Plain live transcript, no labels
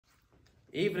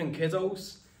Evening,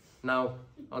 kiddos. Now,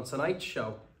 on tonight's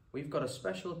show, we've got a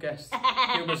special guest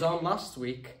who was on last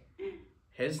week.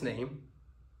 His name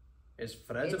is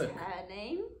Frederick. It's her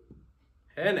name?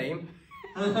 Her name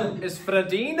is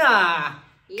Fredina.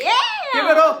 Yeah! Give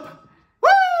it up.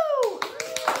 Woo!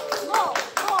 More.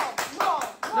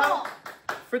 Now,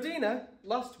 Fredina,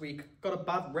 last week, got a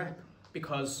bad rep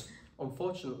because,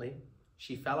 unfortunately,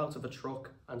 she fell out of a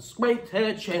truck and scraped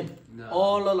her chin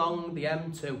all along the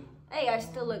M2. Hey, I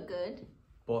still look good.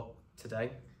 But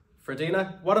today,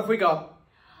 Fredina, what have we got?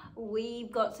 We've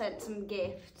got sent some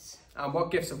gifts. And what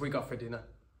gifts have we got, Fredina?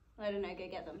 I don't know, go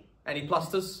get them. Any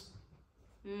plasters?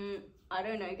 I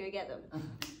don't know, go get them.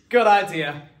 Good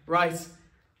idea. Right.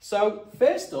 So,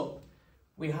 first up,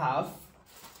 we have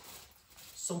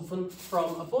something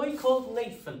from a boy called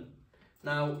Nathan.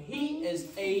 Now, he is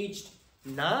aged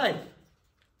 9.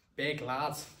 Big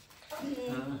lad.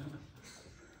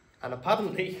 And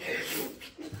apparently,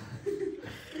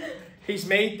 he's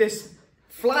made this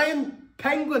flying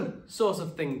penguin sort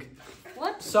of thing.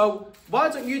 What? So, why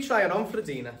don't you try it on,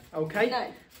 Fredina, okay? No.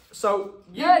 So,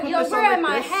 you No, put you're this on ruining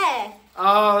like my this. hair.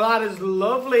 Oh, that is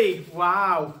lovely.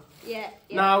 Wow. Yeah.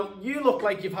 Now, you look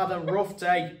like you've had a rough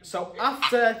day. So,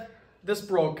 after this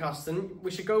broadcasting,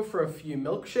 we should go for a few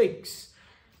milkshakes.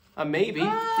 And maybe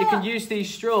you can use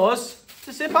these straws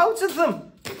to sip out of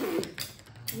them.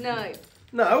 No.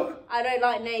 No? I don't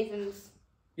like Nathan's.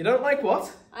 You don't like what?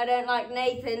 I don't like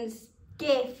Nathan's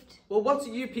gift. Well, what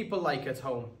do you people like at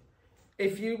home?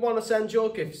 If you want to send your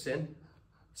gifts in,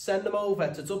 send them over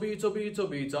to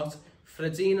www.Fredina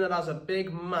has a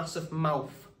big, massive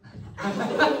mouth.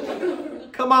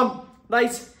 Come on,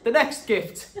 right, the next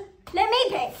gift. Let me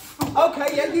pick.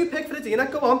 Okay, yeah, you pick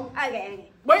Fredina, go on. Okay.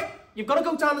 Wait, you've got to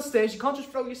go down the stairs, you can't just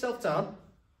throw yourself down.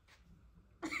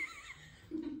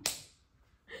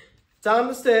 Down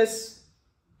the stairs.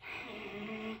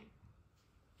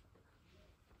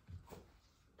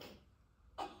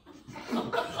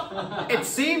 It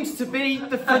seems to be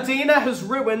that Fredina has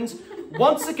ruined,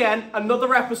 once again,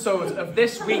 another episode of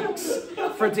this week's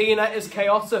Fredina is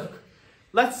Chaotic.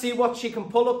 Let's see what she can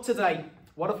pull up today.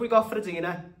 What have we got,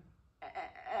 Fredina?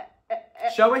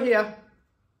 Show her here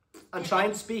and try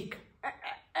and speak.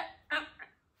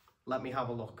 Let me have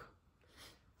a look.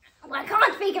 Well, I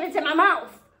can't speak if it's in my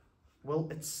mouth. Well,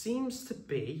 it seems to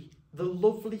be the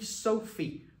lovely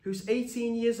Sophie, who's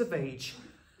 18 years of age.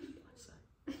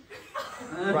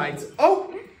 Right.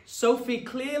 Oh, Sophie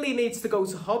clearly needs to go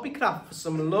to Hobbycraft for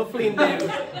some lovely new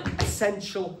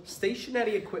essential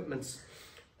stationery equipment.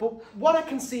 But what I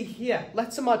can see here,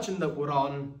 let's imagine that we're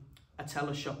on a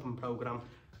teleshopping programme.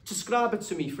 Describe it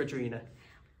to me, Fredina.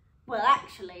 Well,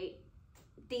 actually,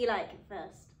 do you like it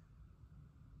first?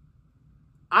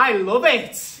 I love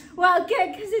it. Well,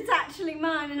 good, because it's actually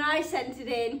mine and I sent it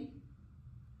in.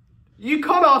 You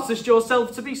con artist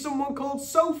yourself to be someone called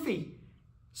Sophie.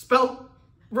 Spelt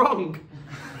wrong.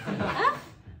 Huh?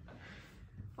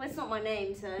 Well, it's not my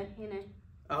name, so, you know.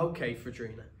 Okay,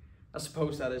 Fredina. I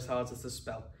suppose that is harder to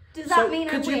spell. Does that mean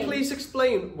I could you win? please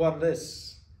explain what it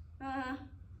is?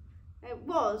 It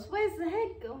was. Where's the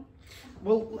head gone?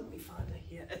 Well, let me find it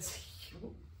here. It's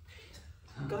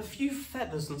got a few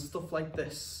feathers and stuff like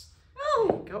this.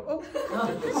 Oh! Go.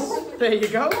 Oh, there you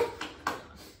go.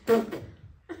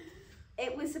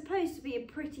 It was supposed to be a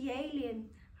pretty alien.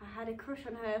 I had a crush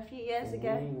on her a few years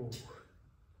ago. Ooh.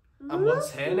 And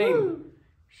what's her name?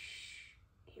 Shh.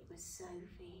 It was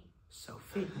Sophie.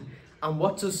 Sophie. And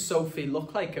what does Sophie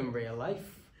look like in real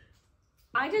life?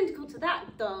 Identical to that,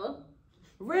 though.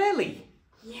 Really?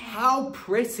 Yeah. How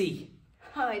pretty.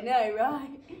 I know,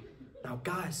 right? Now,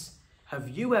 guys, have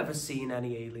you ever seen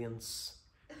any aliens?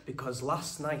 Because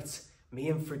last night, me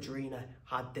and Fredina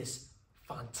had this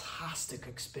fantastic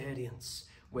experience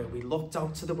where we looked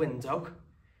out to the window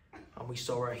and we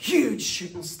saw a huge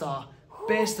shooting star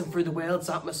bursting through the world's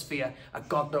atmosphere at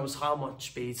God knows how much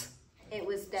speed. It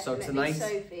was So definitely tonight-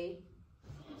 Sophie.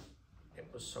 It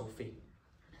was Sophie.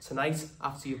 Tonight,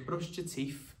 after you've brushed your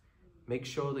teeth, make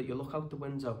sure that you look out the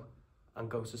window and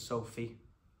go to Sophie.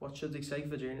 What should they say,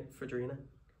 Fredina?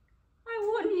 I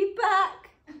want you back.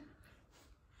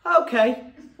 Okay,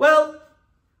 well,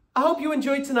 I hope you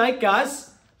enjoyed tonight,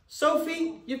 guys.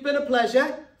 Sophie, you've been a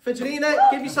pleasure. Fredina,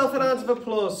 give yourself a round of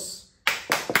applause.